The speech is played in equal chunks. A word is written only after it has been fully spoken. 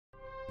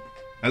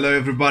Hello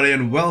everybody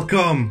and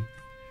welcome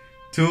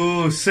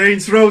to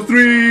Saints Row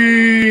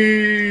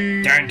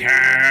 3! Dun, dun.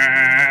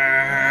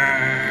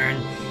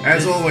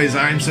 As always,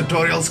 I'm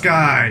Sartorial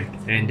Sky.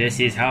 And this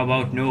is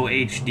HowAboutNo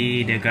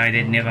HD, the guy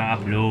that never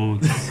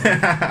uploads.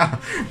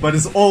 But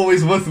it's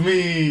always with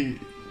me.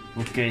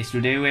 Okay, so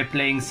today we're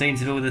playing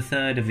Saints Row the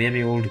Third, a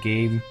very old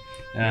game.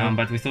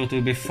 But we thought it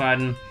would be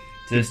fun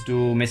just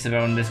to mess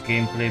around this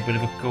game, play a bit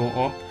of a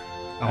co-op.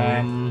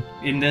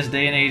 In this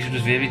day and age, it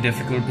was very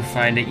difficult to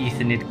find an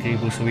Ethernet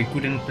cable, so we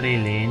couldn't play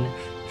LAN.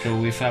 So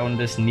we found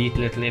this neat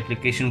little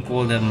application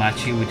called the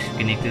Machi, which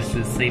connects us to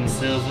the same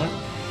server.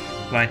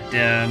 But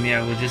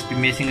yeah, we'll just be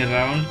messing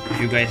around. If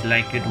you guys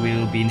like it,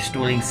 we'll be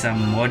installing some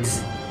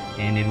mods,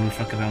 and then we'll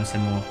fuck around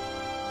some more.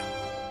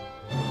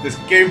 This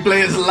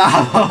gameplay is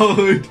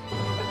loud.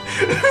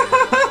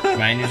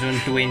 Mine is on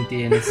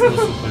 20 and it's so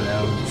super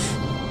loud.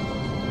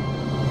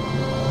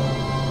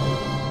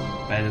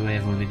 By the way,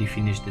 I've already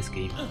finished this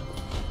game.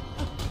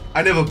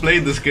 I never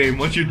played this game,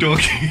 what you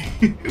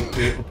talking?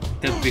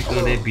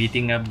 Typical, they're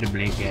beating up the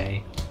black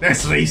guy.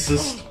 That's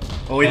racist.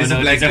 Oh wait, it's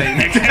a black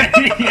guy.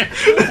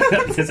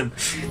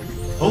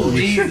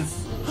 Holy shit.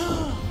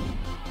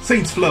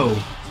 Saints Flow.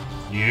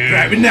 Yeah.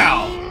 Grab it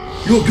now.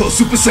 You'll go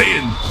Super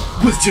Saiyan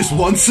with just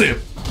one sip.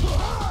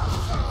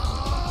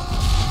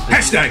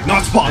 Hashtag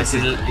not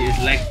sponsored. It's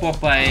like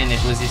Popeye and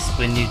it was his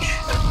spinach.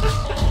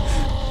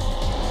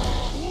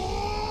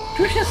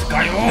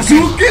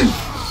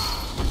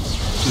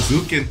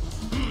 Suzuki.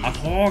 A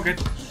target.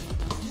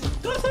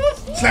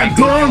 Slam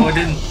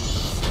dunk.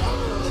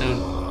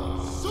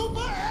 So,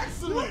 Super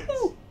excellent!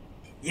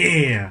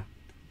 Yeah.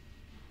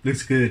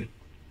 Looks good.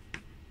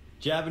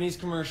 Japanese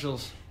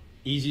commercials.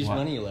 Easiest What?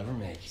 money you'll ever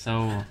make.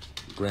 so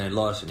Grand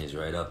larceny's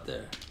right up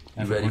there.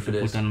 You I've ready got for to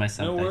this? put on my No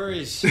subtitles.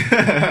 worries.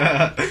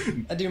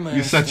 I do my You're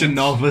own such a stunts.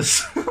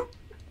 novice.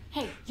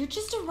 Hey, you're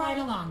just a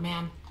ride-along,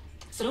 man.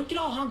 So don't get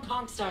all Hong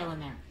Kong style in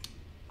there.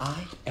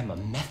 I am a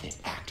method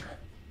actor.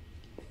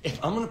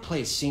 If I'm gonna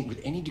play a saint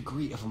with any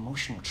degree of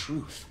emotional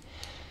truth,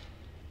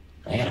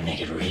 I gotta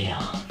make it real.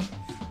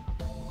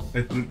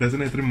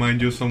 Doesn't it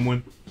remind you of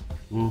someone?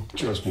 Ooh.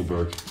 Trust me,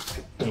 Burke.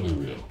 It'll be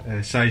real.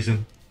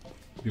 Sizen.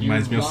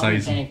 Reminds me of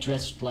Sizen. bank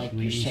dressed like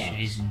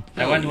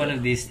I want one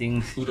of these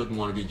things. Who doesn't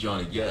want to be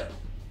Johnny Depp?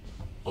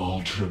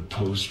 Ultra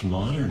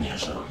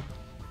postmodernism.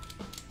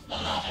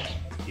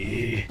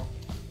 Yeah.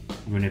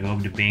 We're gonna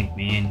rob the bank,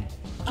 man.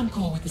 I'm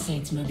cool with the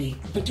Saints movie,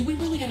 but do we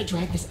really gotta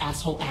drag this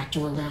asshole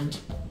actor around?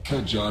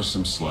 Cut Josh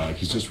some slack.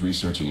 He's just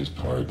researching his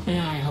part.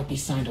 Yeah, I hope he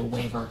signed a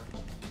waiver.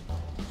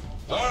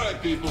 All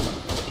right, people.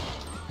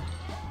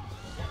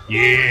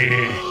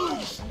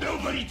 Yeah.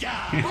 Nobody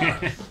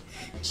die.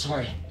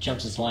 Sorry,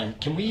 jumped his line.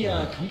 Can we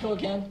go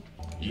again?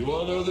 You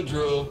all know the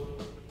drill.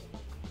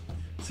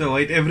 So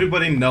wait,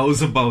 everybody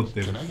knows about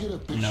Can them. I get a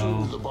picture No.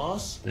 with the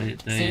boss? They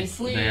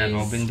are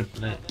robbing the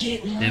place.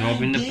 They're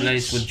robbing the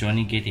place with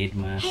Johnny Get Hit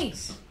masks. Hey,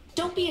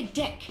 don't be a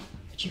dick.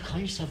 But you call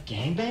yourself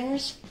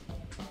gangbangers?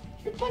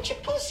 You're a bunch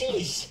of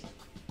pussies.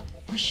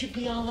 We should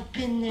be all up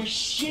in their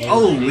shit.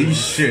 Holy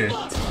shit.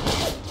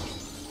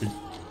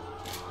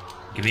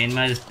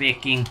 Grandma's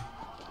packing.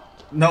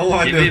 No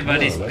wonder.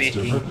 Everybody's Oh, that's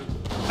packing. different.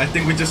 I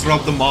think we just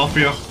robbed the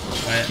mafia.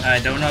 I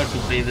don't know how to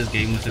play this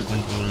game with a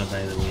controller,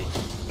 by the way.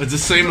 It's the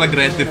same like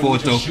Red Dead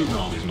Auto. Shooting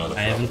all these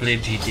I haven't motherfuckers.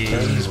 played GTA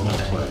That in is a my long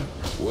time. plan.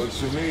 Works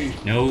for me.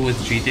 No, with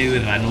GTA we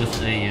run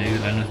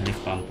with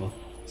lift bumper.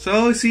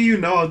 So see, you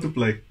know how to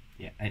play.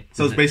 Yeah,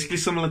 So it's basically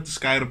similar to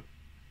Skyrim.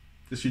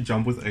 Just you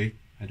jump with A.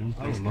 I don't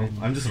I play don't know.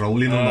 Skyrim. I'm just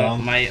rolling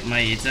along. My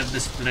heads-up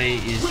display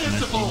is Where's the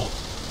missing. ball?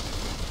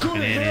 Go to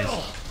There it is.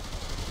 hell.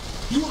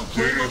 You wanna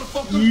play,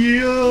 motherfucker?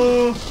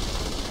 Yeah.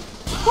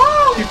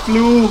 Woo! He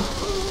flew.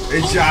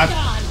 A shot.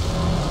 God!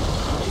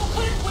 You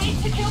couldn't wait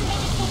to kill him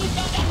until we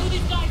found out who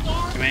these guys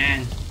are? Come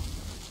on,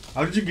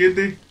 How did you get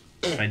there?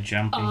 by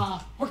jumping.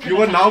 We're gonna You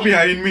are now die.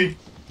 behind me.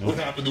 What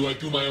happened to I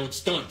do my own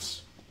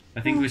stunts? I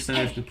think we still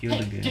have to kill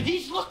the Do guy.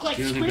 these look like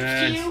Kill the scripts to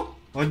guards. you?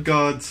 What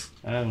gods?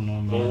 I don't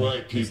know, man. All right,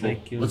 It's people.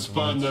 like kill Let's the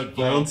find gods. that I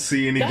ball. don't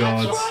see any That's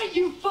gods. right,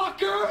 you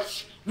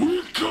fuckers!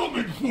 We're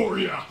coming for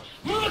ya.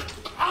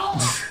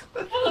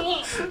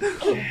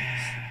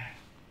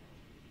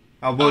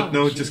 How about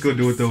no? Just go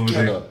do it over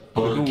Shut there. up,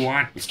 Burke. Do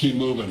what? Let's keep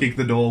moving. Kick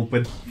the door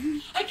open.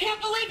 I can't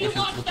believe you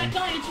launched that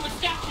guy into a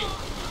statue!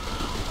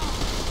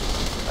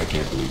 I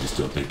can't believe you're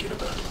still thinking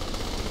about it.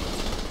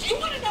 Do you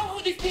want to know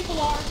who these people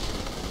are?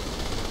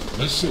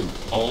 Listen,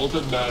 all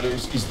that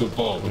matters is the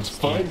ball. Let's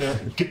find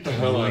that and get the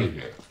hell out of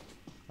here.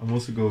 I'm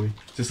also going.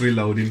 Just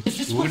reloading. Is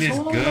this Ooh, what's this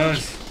going on?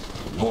 goes.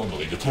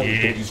 Normally, the time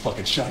Yeah. to use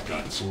fucking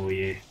shotguns. Oh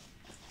yeah.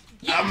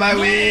 On my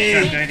way.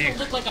 It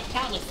look like a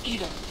palace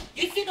either.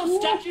 You see those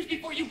statues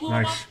before you blew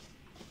them Nice. up?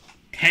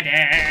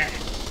 Ta-da!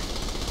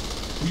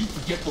 Will you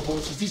forget the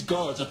horses? These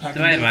guards are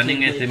packing. Try military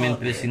running at grade them and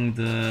hardware. pressing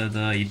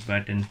the hit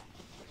button.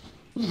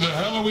 Who the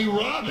hell are we Just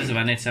robbing?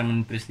 run at someone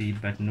and press the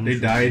hit button. Don't They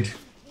shoot died them.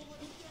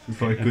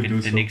 before I could Okay,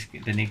 do the so.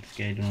 next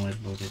guy, I don't know what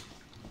about it.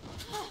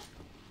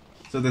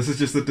 So this is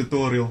just a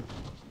tutorial.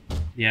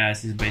 Yeah,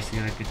 this is basically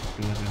like a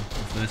tutorial,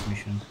 the first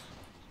mission.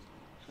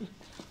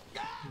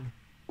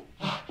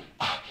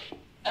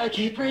 I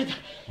can't breathe.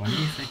 Wonder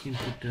if I can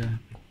put the...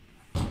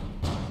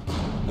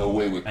 No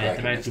way we're I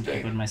cracking tried this to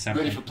thing. put myself.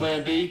 Ready for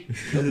plan B?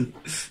 You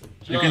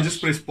can just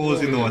press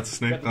pause in the what's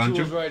his name, Got the can't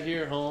tools you? right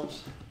here,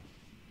 Holmes.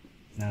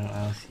 Now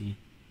I'll see.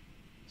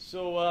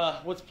 So,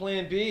 what's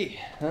plan B?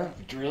 Huh?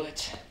 Drill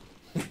it?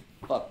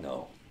 Fuck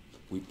no.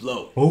 We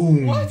blow.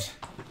 Boom. What?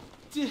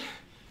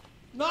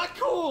 Not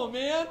cool,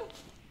 man.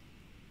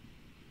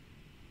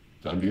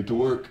 Time to get to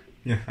work.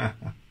 Yeah.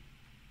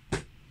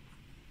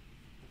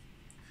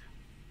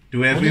 Do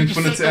we have We need to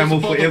infinite set those ammo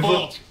above the forever?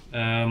 vault.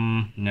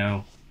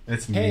 No.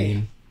 That's Hey.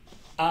 mean.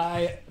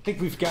 I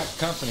think we've got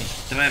company.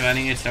 Try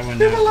running it somewhere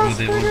now through the room Looks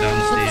like they're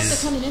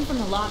downstairs. coming in from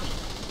the lobby.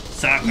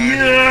 Suck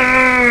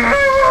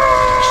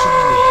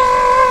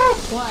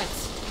What?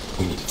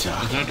 We need to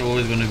talk. It's not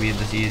always gonna be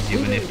this easy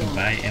when you have to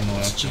buy ammo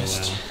after a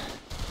while.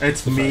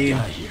 It's If I mean.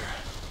 die here,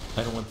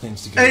 I don't want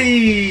things to go.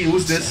 Hey,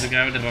 who's The this?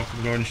 guy with the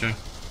rocket launcher.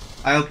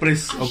 I'll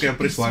press. Okay, I'll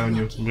press Y on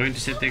you. I'm going to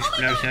set the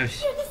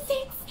explosives. You're the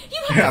Saints.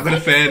 You have Yeah, I'm a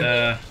fan.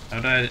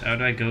 How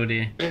do I go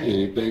there?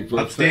 Anything for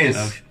a Upstairs.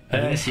 Oh, I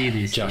didn't see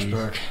these. Josh trees.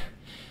 Burke.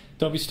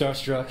 Don't be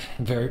starstruck.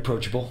 I'm very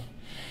approachable.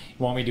 You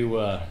want me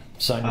to,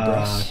 sign your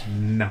breast?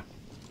 No.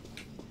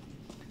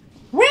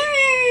 Whee!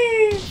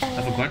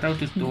 I forgot how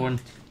to turn.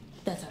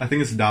 That's I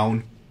think it's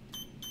down.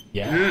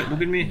 Yeah.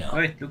 Look at me. No.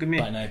 Wait, look at me.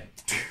 Bye night.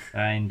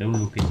 Fine, don't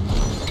look at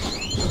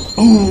me.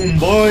 Boom,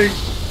 boy.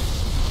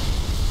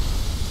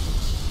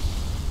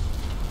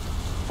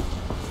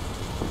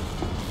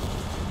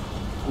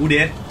 Who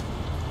did?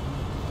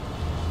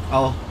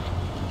 Oh,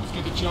 Let's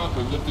get the chopper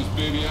and lift this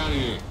baby out of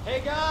here.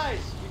 Hey guys,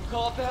 you can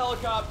call up the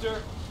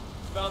helicopter.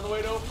 Found the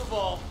way to open the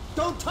vault.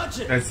 Don't touch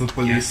it! that's the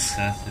police.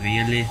 That's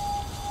really.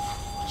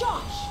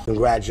 Josh,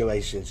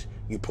 Congratulations,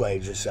 you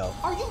played yourself.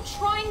 are you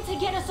trying to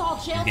get us all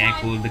jail The guy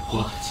time? called the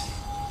cook.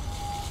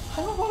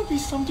 I don't want to be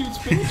some dude's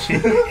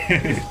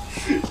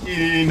bitch.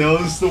 He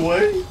knows the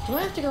way. Do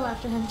I have to go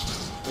after him?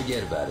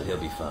 Forget about it, he'll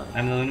be fine.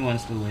 I'm the only one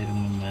still wearing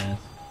my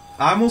mask.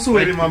 I'm also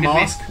wearing my look at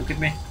mask. Me. Look at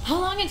me. How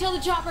long until the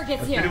chopper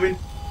gets here? Anyway,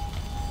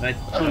 Right,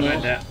 I don't know.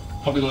 right there.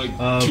 Probably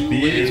like two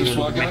B. waves of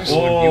SWAT guys.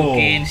 Oh. You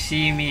can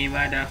see me,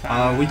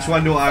 motherfucker. which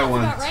one do I That's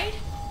want? about right.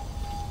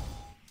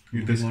 You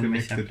You want my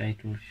disconnected.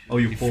 subtitles. Oh,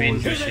 you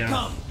Defend paused.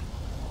 yourself.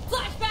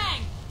 Flashbang!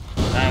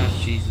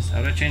 Oh, Jesus.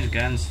 How do I change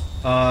guns?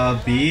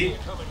 B,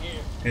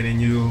 and then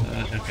you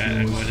Okay,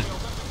 I got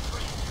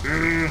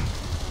it.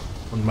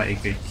 on my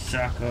AK.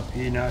 Suck up,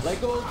 you know.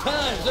 Like old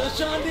times, huh,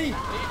 Shandy?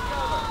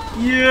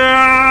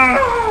 Yeah.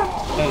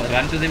 Oh,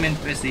 run to them and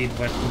press the hit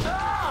button.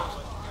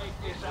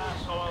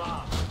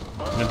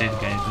 Not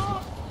that guy.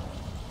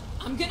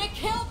 I'm gonna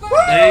kill Bird!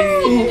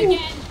 Hey. See him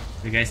again!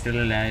 The guy's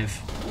still alive.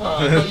 I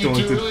thought you Don't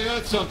two do- really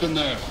had something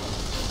there.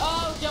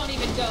 Oh, don't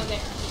even go there.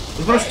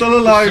 This one's still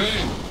alive,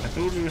 Saying. I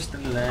told you he was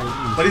still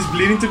alive. but he's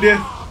bleeding to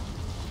death.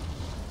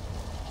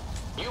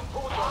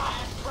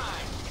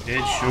 Dead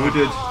Who shoot.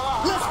 did?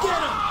 Let's get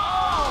him!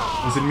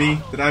 Was it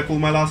me? Did I pull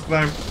my last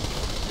crime?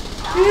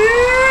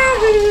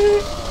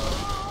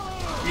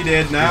 He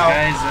dead The now.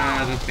 guys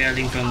are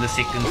repelling from the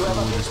second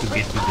floor just to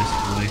get to this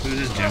floor. If you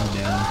just jump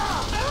down,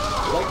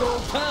 Like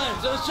old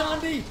times, huh,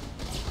 Shandy?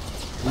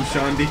 Who's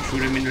Shandy?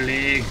 shoot him in the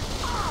leg.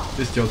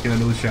 Just joking, I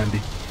know Shandy.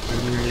 Shoot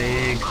him in the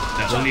leg.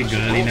 The only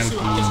girl in our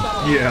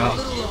team. Yeah.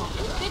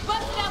 They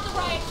busted out the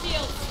riot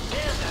shield.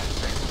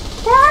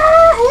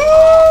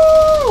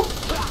 Woohoo!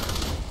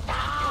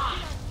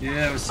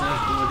 Yeah, I was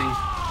surfboarding.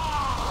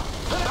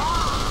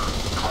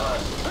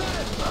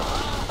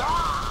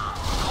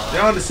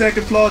 They're on the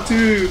second floor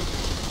too. Do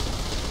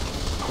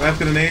I have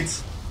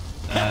grenades?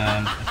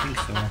 I think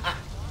so.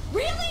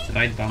 Really?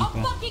 Right A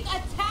bumper. fucking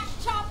attack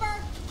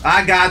chopper?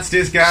 I got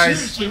this, guys.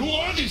 Seriously, who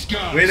are these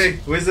guys? Really?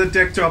 Where's the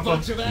tech chopper?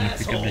 Bunch of I'm gonna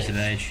pick up this assholes.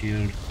 riot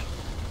shield.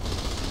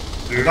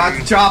 I got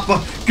the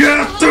chopper.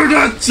 Get to the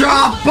Get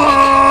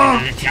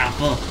chopper! to the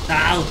chopper!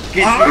 Ow!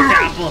 Get to the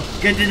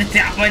chopper! Get to the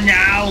chopper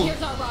now!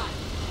 Here's our ride.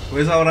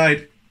 Where's our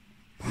ride?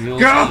 We all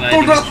Get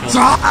riding to the shotgun.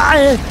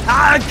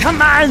 chopper!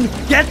 Come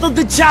on! Get to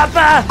the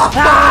chopper!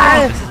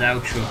 This is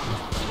our chopper.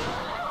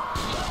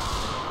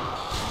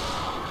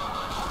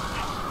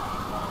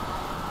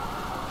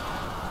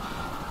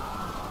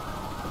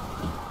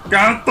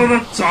 Get to the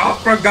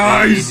chopper, Did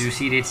guys! you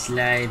see that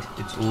slide?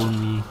 It's on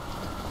me.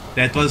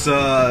 That was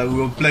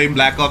we were playing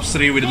Black Ops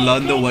 3. We didn't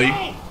learn the way.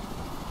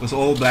 It was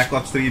all Black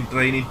Ops 3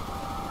 training.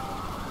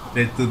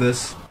 Led to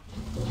this.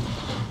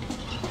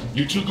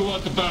 You two go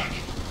out the back.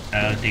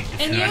 I'll take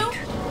the And front.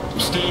 you?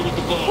 Stay with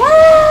the ball.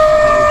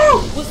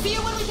 We'll see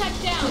you when we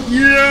touch down.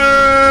 Yeah!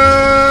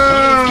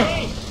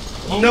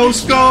 No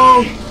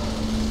skull!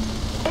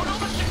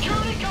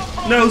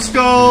 No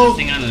skull!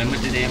 Thing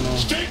unlimited ammo.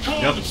 Stay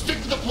calm Yep. and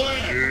stick to the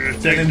plan.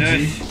 Take LMG.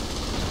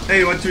 this.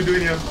 Hey, what you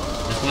doing here?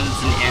 Just because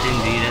it's an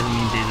LMG doesn't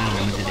mean there's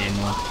unlimited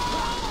ammo.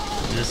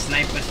 There's a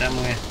sniper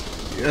somewhere.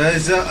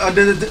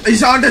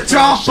 He's on the Shut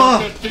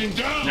chopper! that thing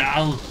down.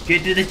 No!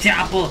 Get to the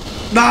chopper!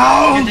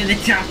 No! Get to the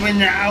chopper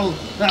now!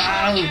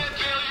 No!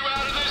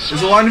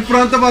 There's one in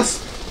front of us!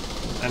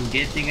 I'm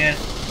getting it.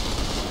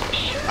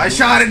 I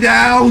shot it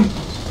down!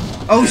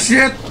 Oh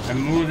shit! I'm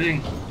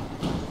moving.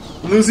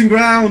 Losing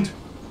ground.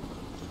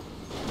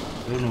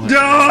 Don't know what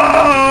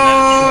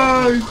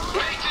Die! Make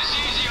this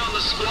easy on the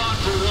squad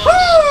for once.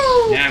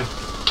 Woo! Now,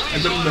 I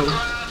don't know.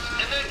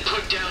 And then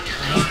put down your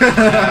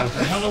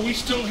The hell are we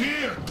still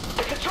here?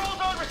 The controls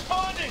aren't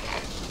responding.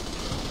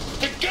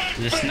 The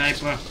gun the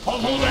sniper. I'll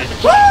hold on.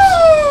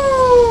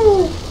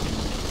 Woo!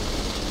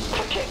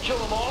 I can't kill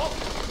them all.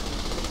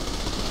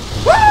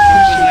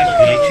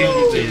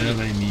 Glitching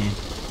by me.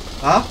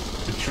 Huh?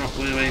 The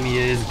chopper by me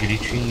is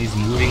glitching, he's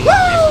moving.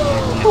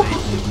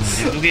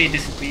 Okay, it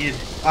disappeared.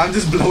 I'm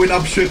just blowing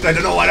up shit. I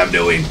don't know what I'm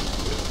doing.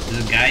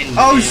 There's a guy in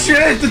Oh the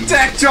shit! The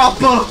tech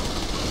chopper!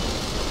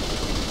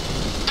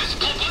 This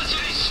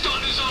publicity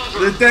stunt is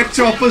over. The tech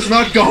chopper's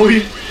not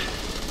going.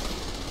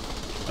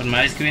 On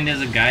my screen,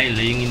 there's a guy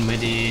laying in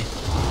mid-air.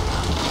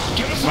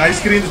 My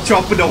screen, the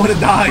chopper don't want to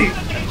die.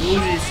 All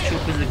these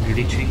choppers are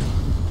glitching.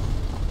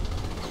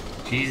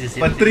 Jesus,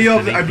 But three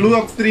of I blew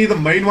up three. The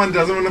main one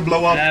doesn't want to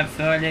blow up. I'm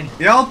falling.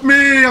 Help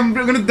me! I'm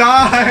gonna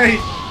die.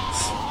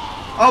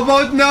 How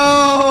about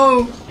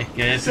no?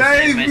 Okay,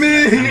 Save I'm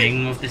me!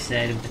 hanging off the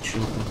side of the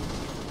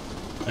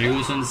chopper. Are you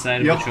also on the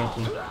side Yep. of the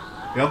chopper?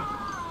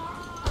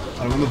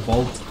 Yep. I'm on the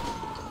vault.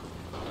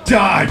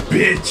 Die,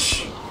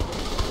 bitch!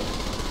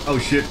 Oh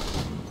shit.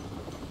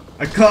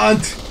 I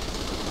can't.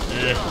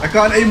 I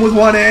can't aim with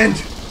one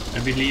hand. I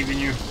believe in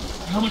you.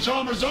 How much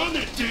armor's on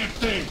that damn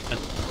thing?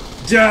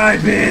 Die,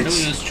 No, bitch!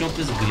 this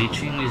chopper's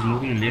glitching. He's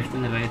moving left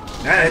and right.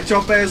 Yeah, that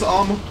chopper has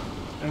armor.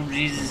 Oh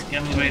Jesus,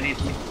 coming right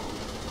at me.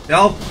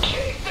 Help!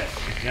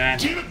 God,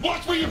 Damn it,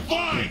 watch where you're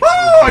flying! Woo!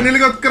 I nearly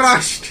got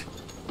crushed.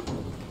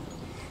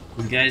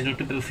 this guy's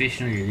not a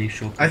professional, really.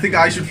 Chopper. I think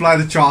I should fly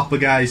the chopper,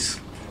 guys.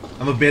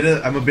 I'm a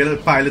better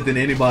pilot than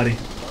anybody.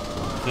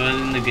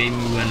 Further in the game,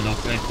 you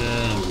unlock like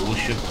a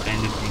warship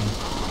kind of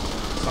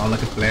thing. Sound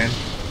like a plan.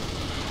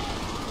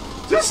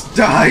 Just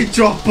die,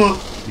 chopper!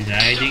 He's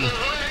hiding.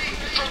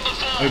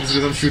 Oh, it's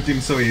because I'm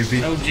shooting so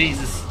heavy. Oh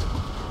Jesus.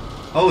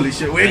 Holy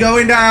shit, we're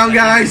going down,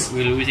 guys!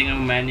 We're losing our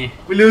money.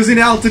 We're losing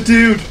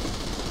altitude!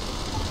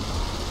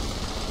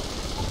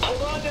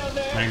 Hold on down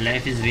there. My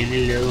life is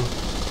really low.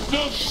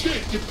 No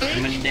shit, you I'm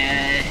think? gonna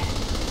die.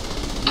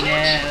 No.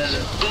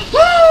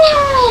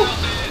 Woo!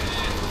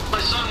 My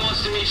son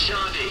wants to meet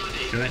Shandy.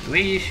 Short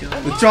way,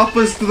 short. The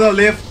chopper's to the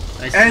left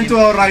I see and him. to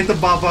our right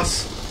above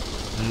us.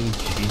 Oh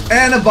jeez.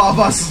 And above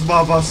us,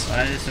 above us.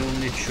 Why are there so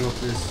many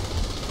choppers?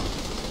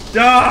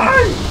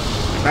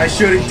 Die! Nice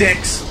shooting,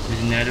 Dex.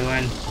 There's another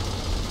one.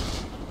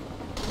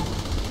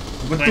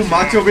 But too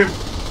much of him.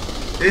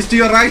 It's to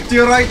your right, to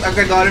your right.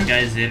 Okay, got him.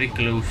 Guy's very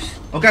close.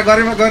 Okay, I got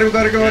him, I got him, I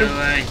got him, I got him.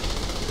 Away.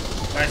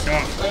 Pass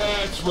off.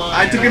 That's right.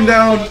 I took him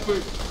down.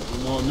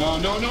 No, no,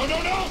 no, no,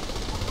 no, no!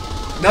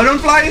 Now don't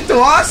fly into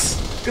us!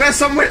 Crash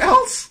somewhere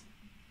else!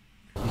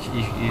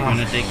 You're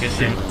gonna take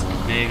us out.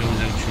 There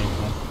goes our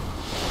chopper.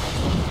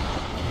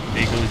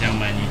 There goes our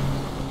money.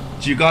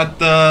 You got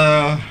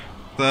the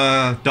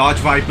Dodge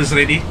Vipers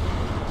ready?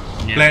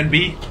 Yeah. Plan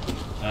B?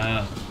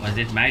 Was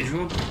it my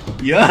job?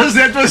 Yes,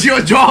 that was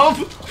your job!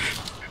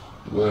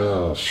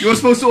 Well, You were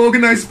supposed to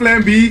organize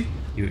Plan B.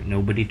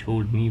 Nobody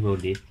told me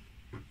about it.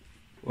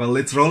 Well,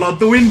 let's roll out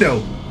the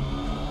window.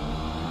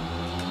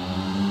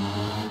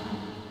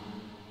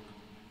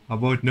 How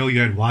about no, you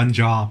had one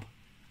job?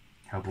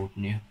 How about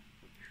new?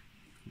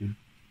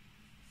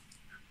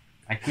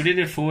 I couldn't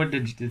afford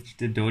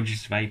the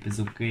Dodge Vipers,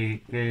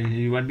 okay?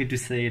 You want me to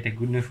say it? I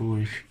couldn't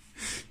afford it.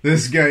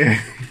 This guy.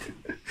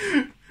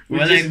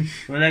 All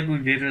I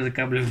could get was a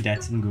couple of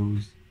Datsun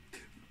Goes.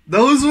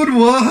 Those would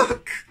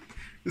work!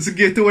 It's a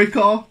getaway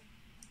car.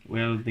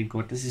 Well, they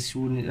got us as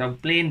soon as our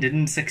plane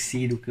didn't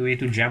succeed. Okay, we had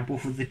to jump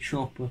off of the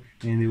chopper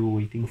and they were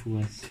waiting for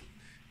us.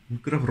 You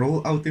could have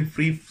rolled out in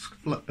free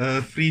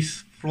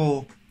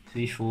fall.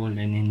 Free fall and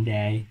then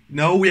die.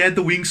 No, we had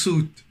the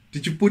wingsuit.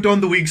 Did you put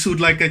on the wingsuit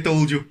like I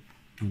told you?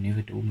 You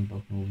never told me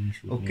about no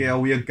wingsuit. Okay, are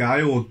we a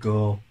guy or a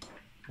girl?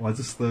 What's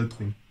this third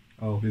thing?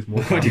 Oh, there's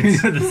more. What do you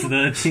know this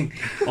third thing?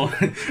 Oh,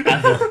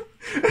 other.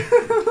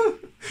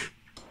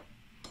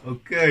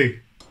 Okay.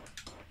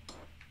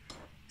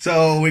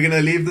 So we're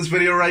gonna leave this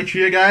video right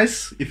here,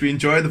 guys. If you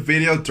enjoyed the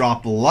video,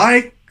 drop a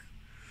like,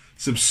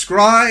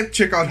 subscribe,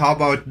 check out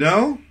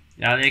HowAboutNo.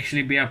 I'll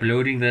actually be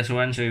uploading this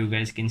one so you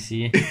guys can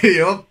see.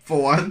 Yup,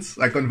 for once,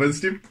 I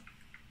convinced him.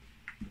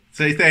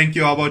 Say thank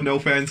you,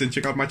 HowAboutNo fans, and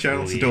check out my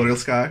channel, Sartorial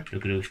Sky.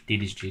 Look at those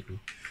titties, Chico.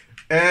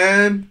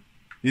 And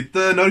hit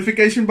the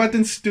notification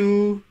buttons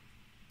to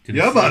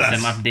hear about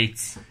us. Some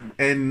updates.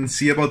 And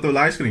see about the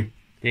live stream.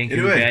 Thank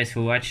Anyway. you guys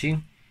for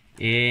watching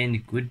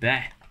and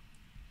goodbye.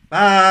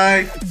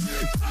 Bye.